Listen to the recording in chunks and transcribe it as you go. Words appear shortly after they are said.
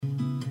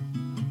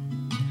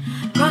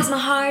Cross my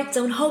heart,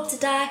 don't hope to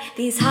die.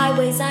 These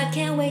highways I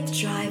can't wait to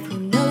drive. Who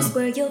knows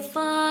where you'll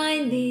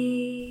find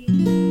me?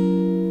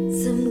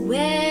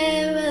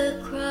 Somewhere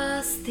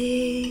across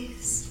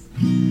this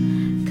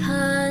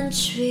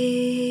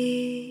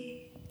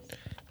country.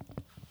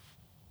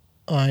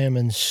 I am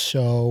in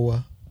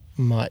so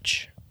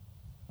much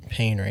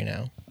pain right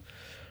now.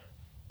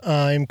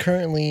 I'm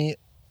currently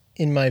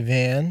in my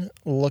van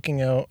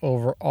looking out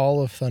over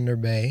all of Thunder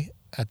Bay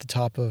at the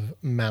top of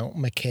Mount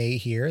McKay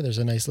here. There's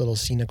a nice little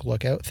scenic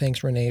lookout.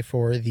 Thanks, Renee,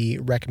 for the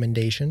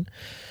recommendation.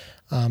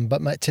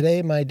 But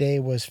today my day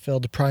was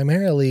filled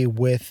primarily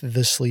with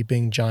the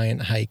Sleeping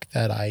Giant hike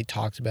that I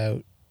talked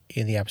about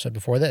in the episode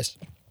before this.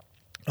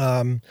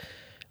 I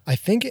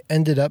think it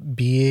ended up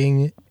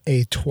being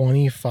a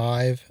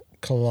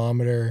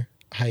 25-kilometer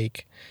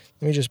hike.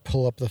 Let me just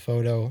pull up the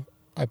photo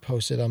I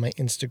posted on my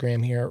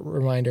Instagram here.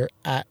 Reminder,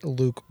 at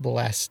Luke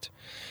Blessed.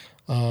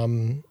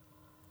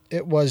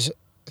 It was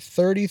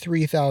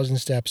 33,000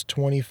 steps,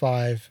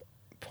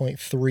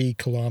 25.3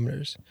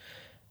 kilometers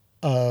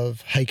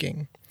of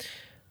hiking.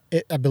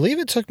 I believe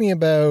it took me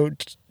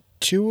about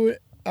 2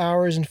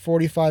 hours and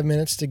 45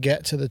 minutes to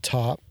get to the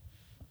top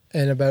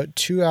and about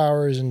 2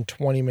 hours and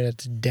 20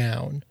 minutes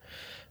down.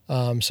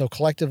 So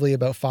collectively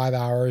about 5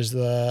 hours.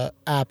 The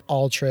app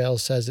All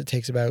Trails says it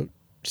takes about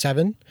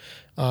 7.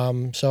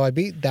 So I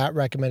beat that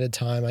recommended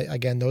time.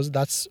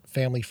 That's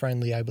family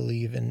friendly, I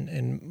believe,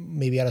 and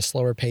maybe at a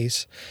slower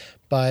pace.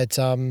 But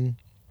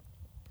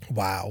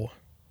wow,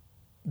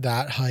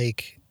 that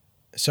hike.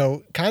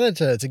 So kind of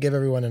to give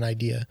everyone an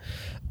idea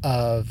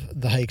of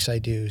the hikes I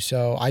do.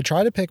 So I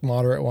try to pick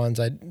moderate ones.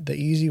 The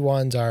easy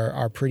ones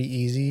are pretty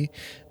easy.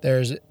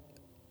 There's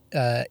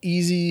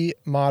easy,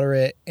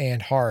 moderate,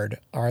 and hard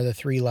are the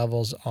 3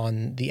 levels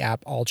on the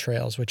app All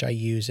Trails, which I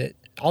use.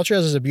 All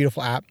Trails is a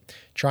beautiful app.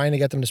 Trying to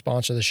get them to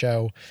sponsor the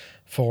show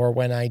for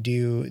when I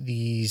do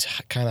these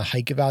kind of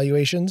hike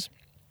evaluations,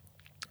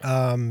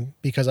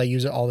 because I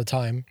use it all the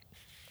time.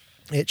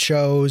 It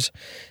shows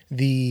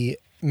the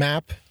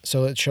map,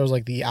 so it shows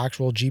like the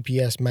actual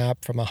GPS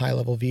map from a high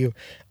level view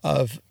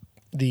of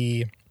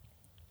the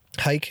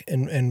hike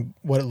and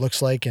what it looks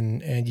like,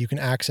 and you can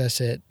access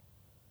it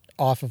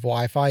off of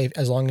Wi-Fi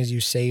as long as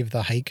you save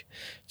the hike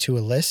to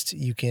a list.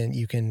 You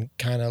can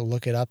kind of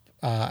look it up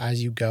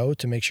as you go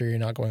to make sure you're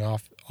not going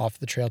off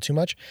the trail too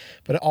much.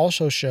 But it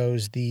also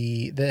shows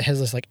that has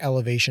this like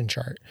elevation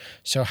chart,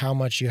 so how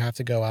much you have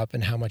to go up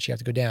and how much you have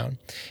to go down.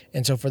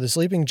 And so for the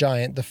Sleeping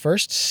Giant, the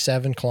first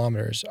 7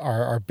 kilometers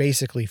are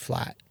basically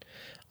flat,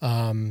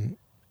 and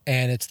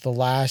it's the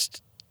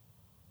last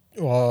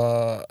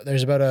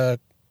there's about a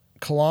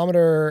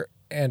kilometer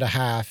and a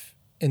half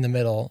in the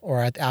middle,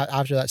 or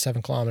after that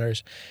 7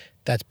 kilometers,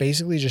 that's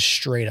basically just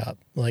straight up,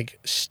 like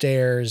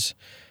stairs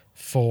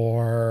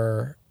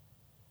for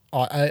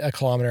a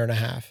kilometer and a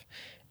half.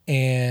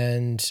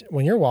 And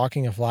when you're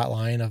walking a flat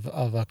line of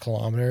a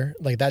kilometer,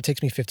 like that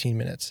takes me 15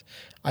 minutes.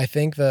 I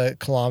think the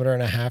kilometer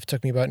and a half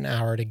took me about an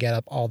hour to get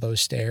up all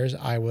those stairs.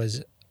 I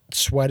was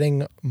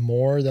sweating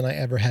more than I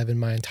ever have in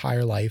my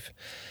entire life.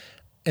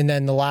 And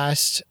then the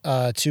last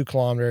 2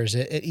 kilometers,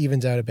 it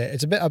evens out a bit.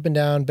 It's a bit up and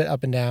down, but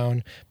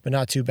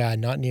not too bad.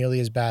 Not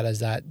nearly as bad as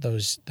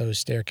those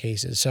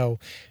staircases. So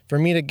for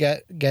me to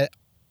get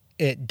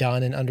it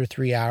done in under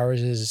 3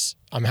 hours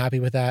I'm happy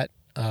with that.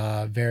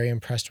 Very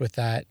impressed with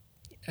that.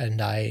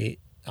 And I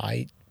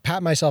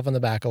pat myself on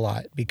the back a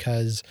lot,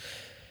 because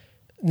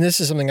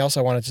this is something else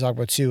I wanted to talk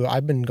about too.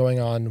 I've been going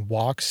on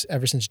walks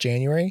ever since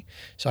January.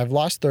 So I've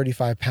lost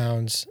 35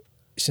 pounds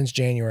since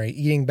January,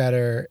 eating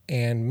better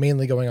and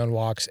mainly going on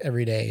walks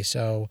every day.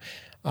 So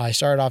I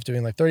started off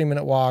doing like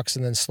 30-minute walks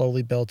and then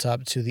slowly built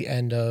up to the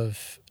end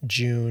of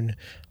June.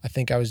 I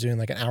think I was doing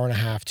like an hour and a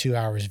half, 2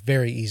 hours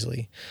very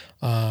easily.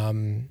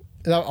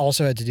 That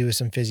also had to do with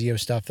some physio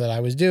stuff that I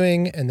was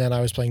doing. And then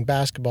I was playing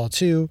basketball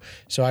too.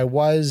 So I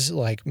was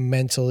like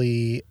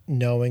mentally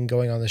knowing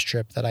going on this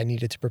trip that I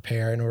needed to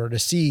prepare in order to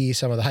see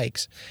some of the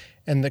hikes.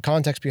 And the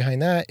context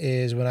behind that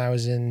is when I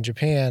was in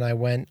Japan, I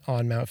went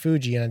on Mount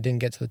Fuji and I didn't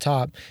get to the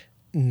top.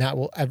 And that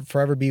will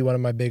forever be one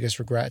of my biggest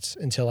regrets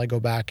until I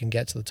go back and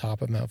get to the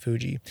top of Mount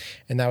Fuji.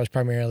 And that was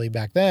primarily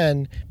back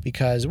then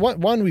because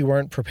one, we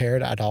weren't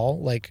prepared at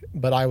all,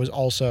 but I was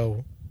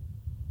also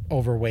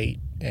overweight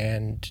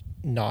and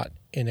not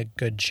in a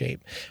good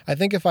shape. I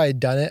think if I had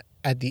done it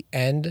at the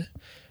end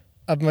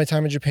of my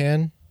time in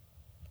Japan,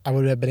 I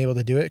would have been able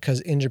to do it,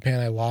 because in Japan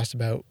I lost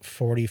about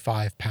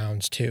 45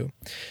 pounds too.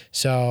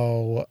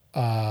 So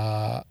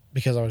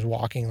because I was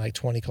walking like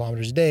 20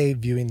 kilometers a day,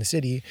 viewing the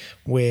city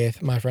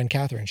with my friend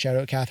Catherine. Shout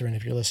out Catherine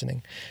if you're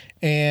listening.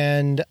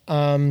 And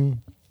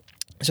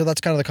so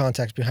that's kind of the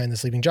context behind the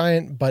Sleeping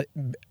Giant, but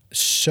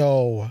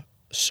so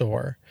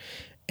sore.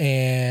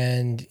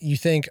 And you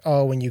think,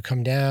 oh, when you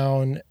come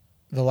down,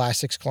 the last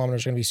 6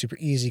 kilometers are going to be super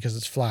easy because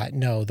it's flat.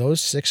 No, those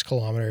 6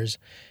 kilometers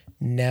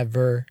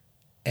never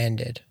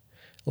ended.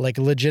 Like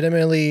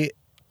legitimately,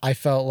 I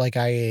felt like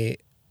I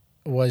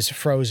was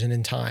frozen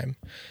in time.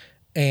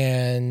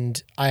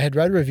 And I had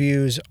read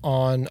reviews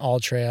on All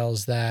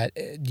Trails that,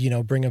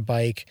 bring a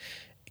bike,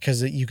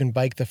 because you can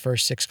bike the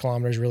first 6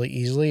 kilometers really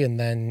easily, and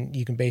then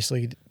you can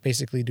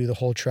basically do the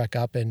whole trek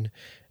up in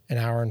an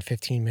hour and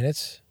 15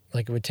 minutes.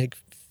 Like it would take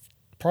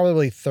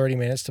probably 30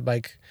 minutes to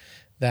bike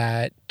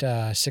that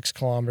 6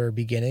 kilometer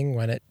beginning,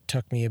 when it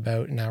took me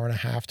about an hour and a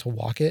half to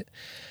walk it.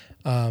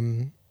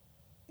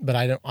 But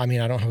I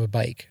don't have a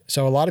bike.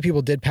 So a lot of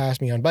people did pass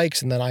me on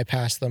bikes, and then I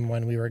passed them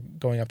when we were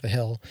going up the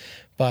hill.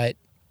 But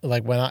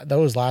like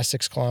those last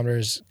 6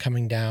 kilometers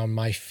coming down,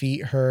 my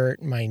feet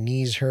hurt, my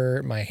knees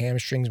hurt, my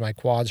hamstrings, my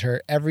quads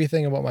hurt,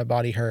 everything about my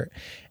body hurt.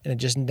 And it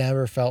just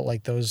never felt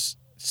like those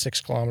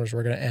 6 kilometers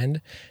were going to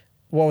end.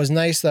 What was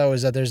nice though,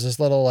 is that there's this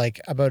little, like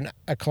about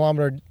a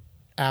kilometer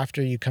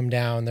after you come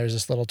down, there's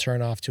this little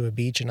turn off to a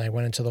beach, and I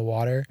went into the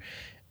water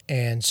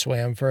and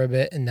swam for a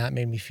bit, and that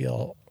made me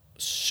feel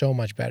so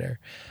much better.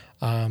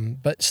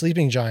 But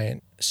Sleeping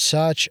Giant,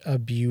 such a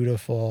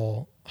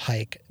beautiful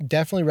hike.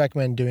 Definitely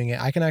recommend doing it.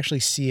 I can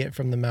actually see it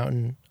from the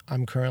mountain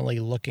I'm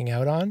currently looking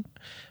out on,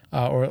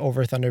 or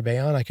over Thunder Bay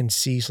on. I can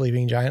see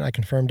Sleeping Giant. I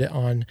confirmed it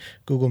on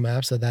Google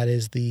Maps that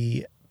is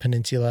the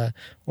peninsula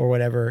or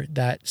whatever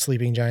that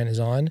Sleeping Giant is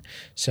on.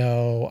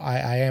 So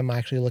I am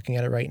actually looking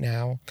at it right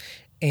now,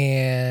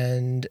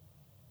 and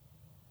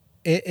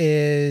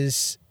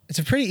it's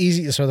a pretty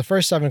easy. So the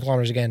first 7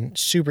 kilometers, again,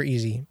 super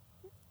easy,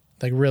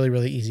 like really,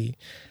 really easy.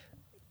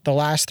 The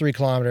last 3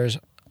 kilometers,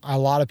 a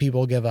lot of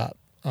people give up.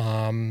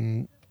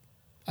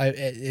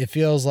 It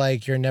feels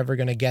like you're never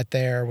going to get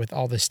there with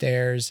all the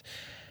stairs,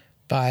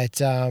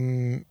 but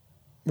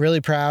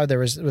really proud. There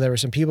were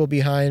some people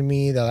behind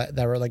me that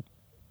were like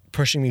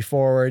pushing me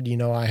forward. You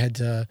know, I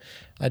don't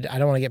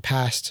want to get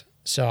past,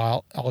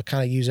 so I'll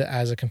kind of use it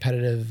as a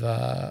competitive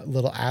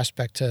little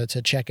aspect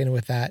to check in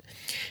with that.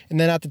 And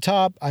then at the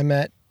top, I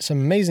met some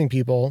amazing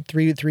people,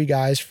 three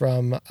guys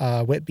from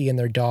Whitby and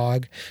their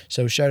dog.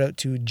 So shout out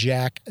to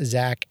Jack,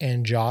 Zach,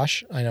 and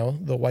Josh. I know,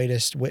 the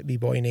whitest Whitby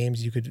boy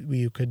names you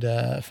could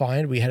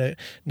find. We had a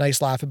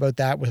nice laugh about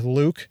that with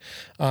Luke.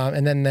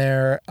 And then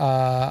their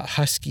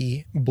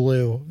husky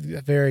Blue,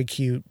 a very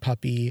cute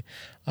puppy,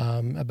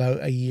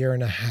 about a year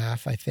and a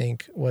half, I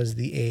think, was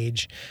the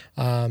age.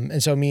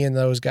 And so me and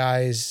those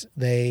guys,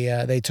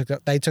 they took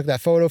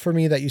that photo for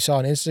me that you saw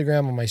on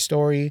Instagram on my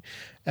story.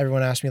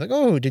 Everyone asked me like,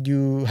 "Oh, did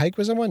you hike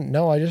with someone?"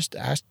 No, I just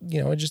asked,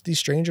 just these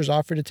strangers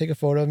offered to take a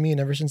photo of me. And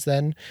ever since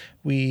then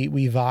we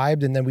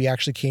vibed, and then we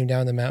actually came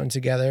down the mountain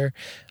together.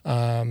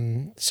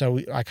 So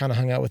I kind of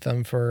hung out with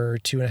them for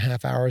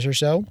 2.5 hours or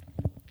so.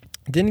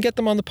 Didn't get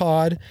them on the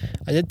pod.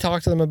 I did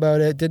talk to them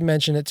about it, did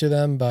mention it to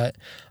them, but,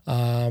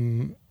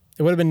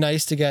 it would have been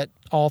nice to get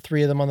all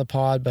 3 of them on the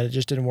pod, but it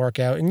just didn't work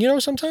out.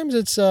 And, sometimes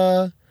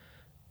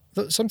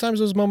sometimes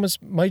those moments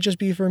might just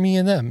be for me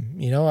and them.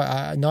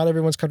 Not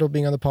everyone's comfortable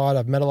being on the pod.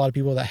 I've met a lot of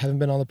people that haven't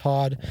been on the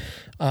pod.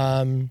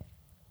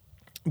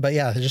 But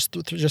yeah,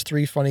 just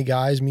 3 funny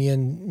guys. Me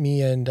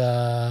and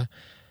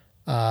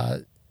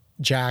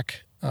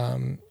Jack,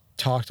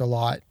 talked a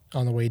lot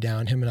on the way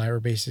down. Him and I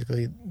were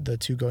basically the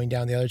 2 going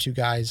down. The other 2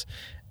 guys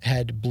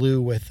had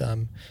Blue with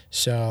them.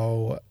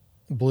 So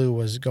Blue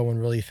was going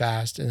really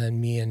fast. And then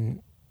me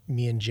and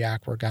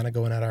Jack were kind of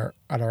going at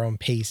our own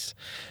pace.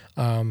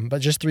 But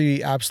just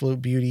 3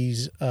 absolute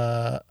beauties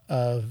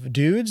of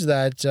dudes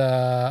that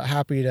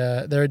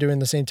they're doing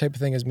the same type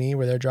of thing as me,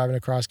 where they're driving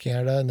across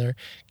Canada, and they're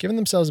giving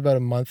themselves about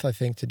a month, I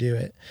think, to do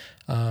it.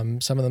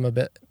 Some of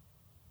them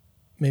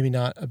maybe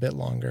not a bit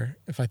longer,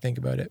 if I think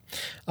about it.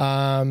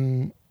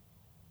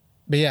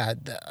 But yeah,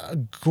 a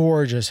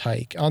gorgeous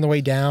hike. On the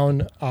way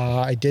down,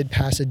 I did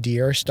pass a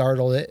deer,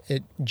 startled it.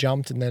 It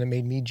jumped, and then it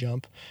made me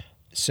jump.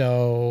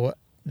 So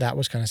that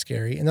was kind of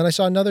scary. And then I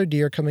saw another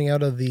deer coming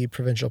out of the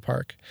provincial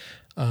park,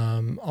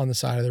 on the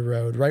side of the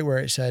road, right where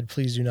it said,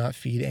 "Please do not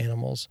feed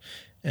animals."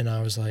 And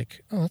I was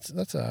like, oh,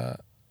 that's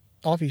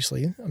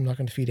obviously I'm not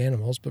going to feed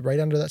animals, but right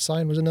under that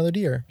sign was another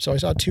deer. So I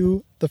saw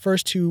the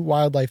first 2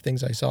 wildlife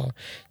things I saw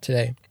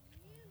today.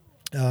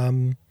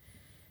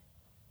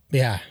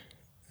 Yeah,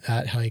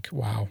 that hike.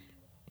 Wow.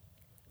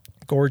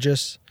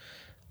 Gorgeous.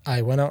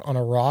 I went out on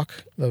a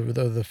rock.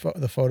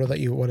 The photo that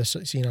you would have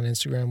seen on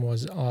Instagram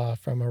was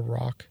from a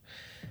rock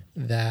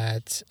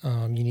that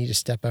you need to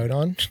step out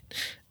on,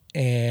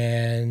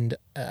 and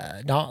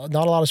not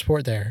a lot of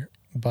support there,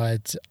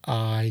 but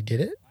I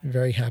did it.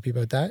 Very happy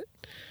about that,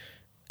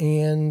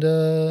 and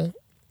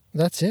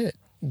that's it.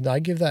 I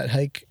give that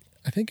hike.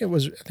 I think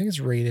it's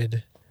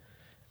rated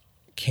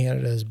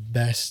Canada's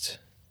best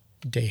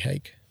day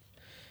hike,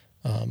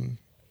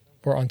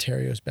 or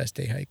Ontario's best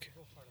day hike.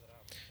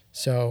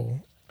 So.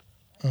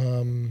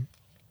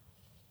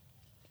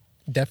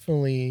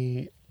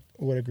 Definitely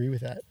would agree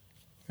with that.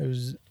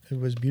 It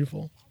was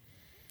beautiful.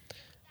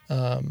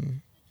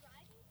 And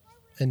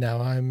now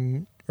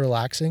I'm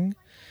relaxing.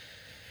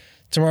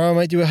 Tomorrow I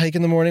might do a hike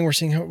in the morning.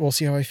 We'll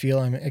see how I feel.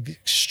 I'm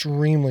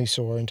extremely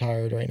sore and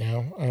tired right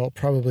now. I'll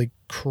probably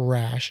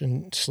crash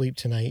and sleep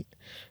tonight.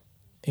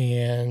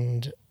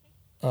 And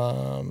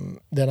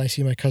then I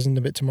see my cousin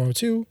a bit tomorrow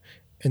too.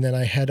 And then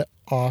I head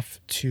off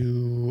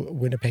to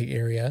Winnipeg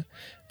area.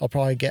 I'll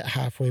probably get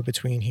halfway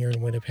between here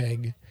and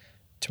Winnipeg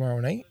tomorrow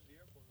night.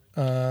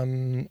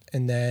 And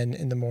then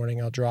in the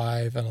morning I'll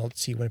drive and I'll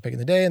see Winnipeg in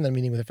the day, and then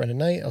meeting with a friend at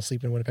night. I'll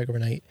sleep in Winnipeg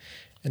overnight,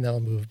 and then I'll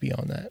move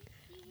beyond that.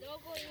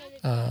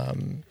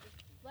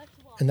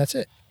 And that's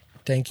it.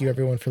 Thank you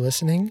everyone for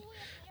listening.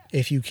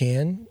 If you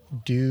can,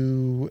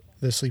 do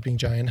the Sleeping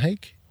Giant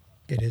hike.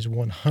 It is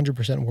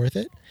 100% worth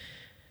it.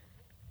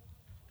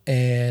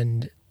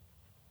 And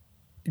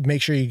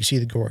make sure you see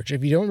the gorge.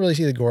 If you don't really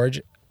see the gorge,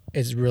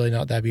 it's really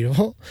not that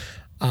beautiful.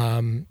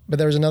 But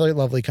there was another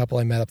lovely couple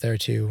I met up there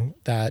too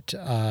that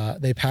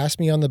they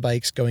passed me on the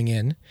bikes going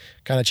in,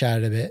 kind of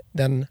chatted a bit.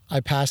 Then I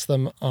passed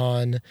them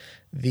on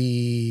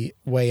the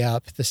way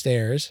up the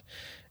stairs,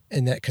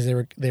 and that because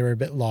they were a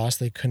bit lost.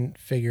 They couldn't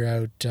figure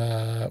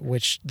out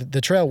which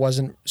the trail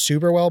wasn't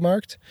super well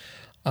marked.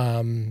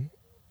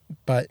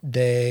 But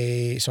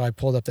so I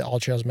pulled up the All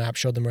Trails map,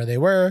 showed them where they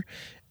were,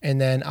 and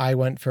then I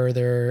went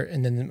further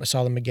and then I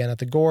saw them again at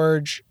the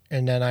gorge,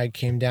 and then I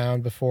came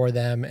down before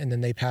them, and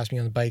then they passed me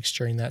on the bikes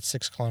during that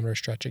 6-kilometer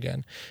stretch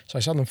again. So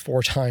I saw them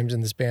 4 times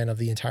in the span of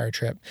the entire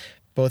trip,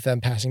 both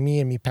them passing me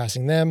and me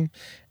passing them.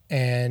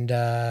 And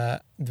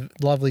the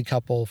lovely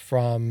couple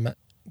from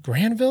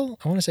Granville,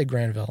 I want to say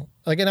Granville,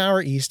 like an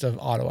hour east of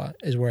Ottawa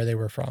is where they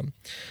were from.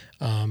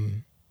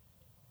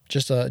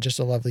 Just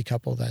a lovely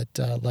couple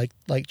that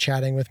like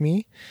chatting with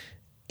me,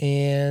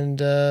 and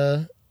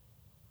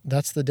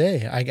that's the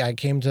day. I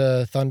came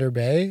to Thunder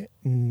Bay.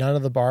 None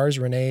of the bars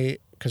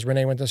because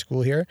Renee went to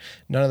school here,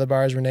 none of the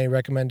bars Renee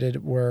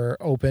recommended were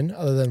open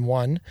other than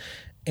one,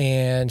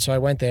 and so I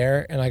went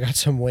there and I got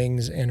some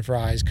wings and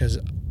fries because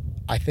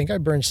I think I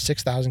burned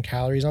 6,000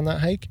 calories on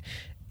that hike,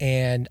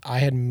 and I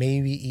had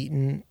maybe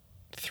eaten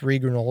 3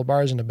 granola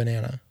bars and a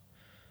banana.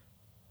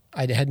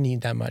 I hadn't eaten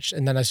that much.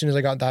 And then as soon as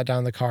I got that down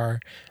in the car,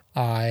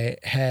 I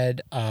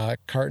had a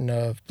carton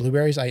of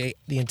blueberries. I ate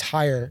the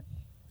entire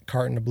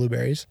carton of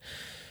blueberries.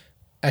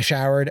 I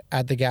showered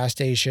at the gas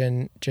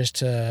station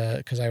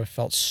because I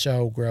felt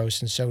so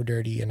gross and so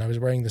dirty. And I was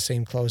wearing the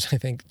same clothes, I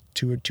think,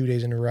 two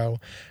days in a row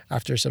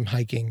after some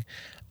hiking.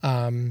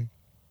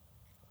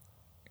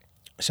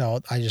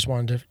 So I just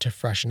wanted to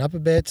freshen up a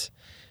bit.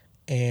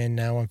 And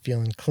now I'm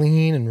feeling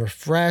clean and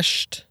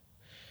refreshed.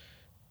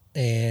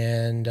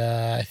 And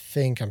I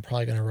think I'm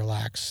probably going to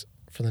relax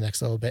for the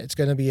next little bit. It's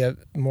going to be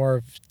more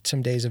of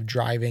some days of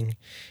driving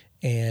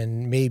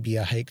and maybe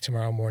a hike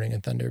tomorrow morning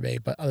in Thunder Bay.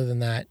 But other than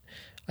that,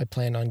 I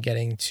plan on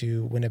getting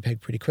to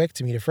Winnipeg pretty quick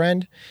to meet a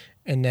friend.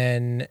 And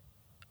then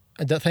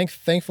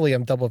thankfully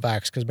I'm double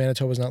vaxxed because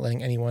Manitoba's not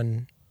letting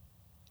anyone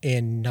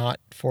in not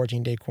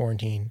 14-day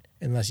quarantine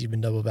unless you've been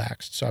double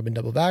vaxxed. So I've been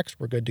double vaxxed.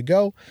 We're good to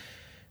go.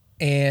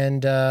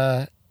 And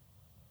that's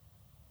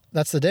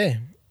the day.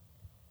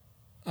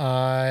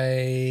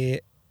 I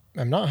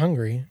am not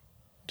hungry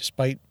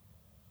despite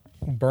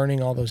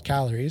burning all those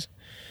calories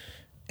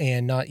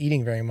and not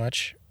eating very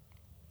much.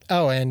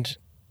 Oh, and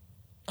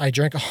I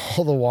drank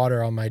all the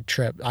water on my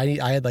trip. I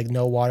had like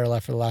no water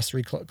left for the last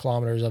 3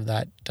 kilometers of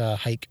that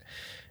hike.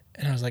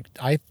 And I was like,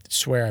 I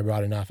swear I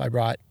brought enough. I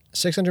brought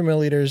 600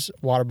 milliliters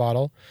water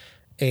bottle,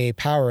 a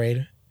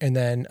Powerade, and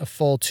then a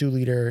full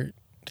 2-liter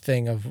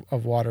thing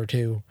of water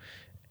too.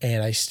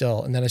 And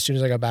then as soon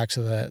as I got back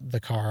to the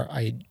car,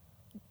 I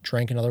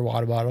drank another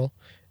water bottle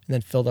and then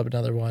filled up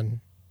another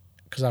one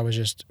because I was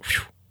just,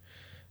 whew.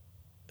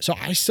 So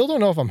I still don't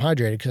know if I'm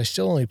hydrated because I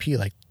still only pee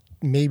like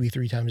maybe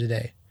 3 times a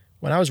day.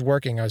 When I was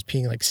working, I was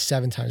peeing like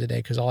 7 times a day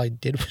because all I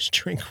did was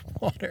drink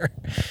water.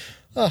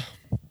 Oh.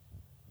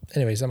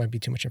 Anyways, that might be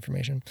too much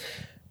information.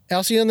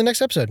 I'll see you in the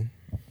next episode.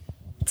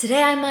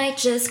 Today I might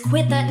just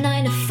quit that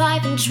 9 to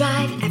 5 and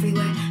drive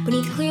everywhere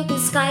beneath clear blue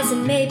skies,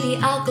 and maybe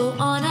I'll go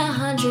on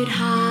 100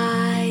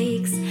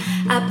 hikes.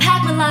 I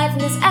pack my life in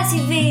this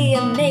SUV,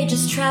 I may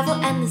just travel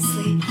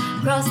endlessly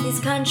across these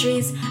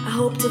countries. I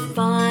hope to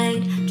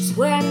find just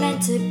where I'm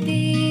meant to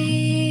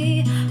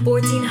be.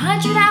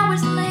 1,400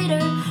 hours later,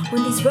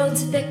 when these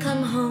roads have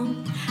become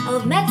home, I'll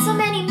have met so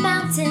many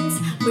mountains,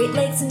 great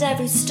lakes and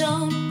every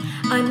stone.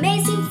 I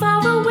may seem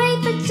far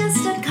away, but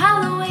just a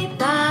call away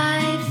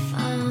by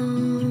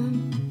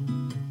phone.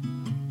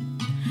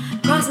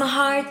 Cross my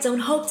heart, don't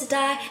hope to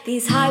die.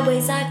 These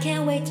highways I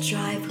can't wait to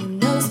drive. Who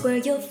knows where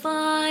you'll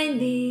find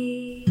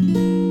me?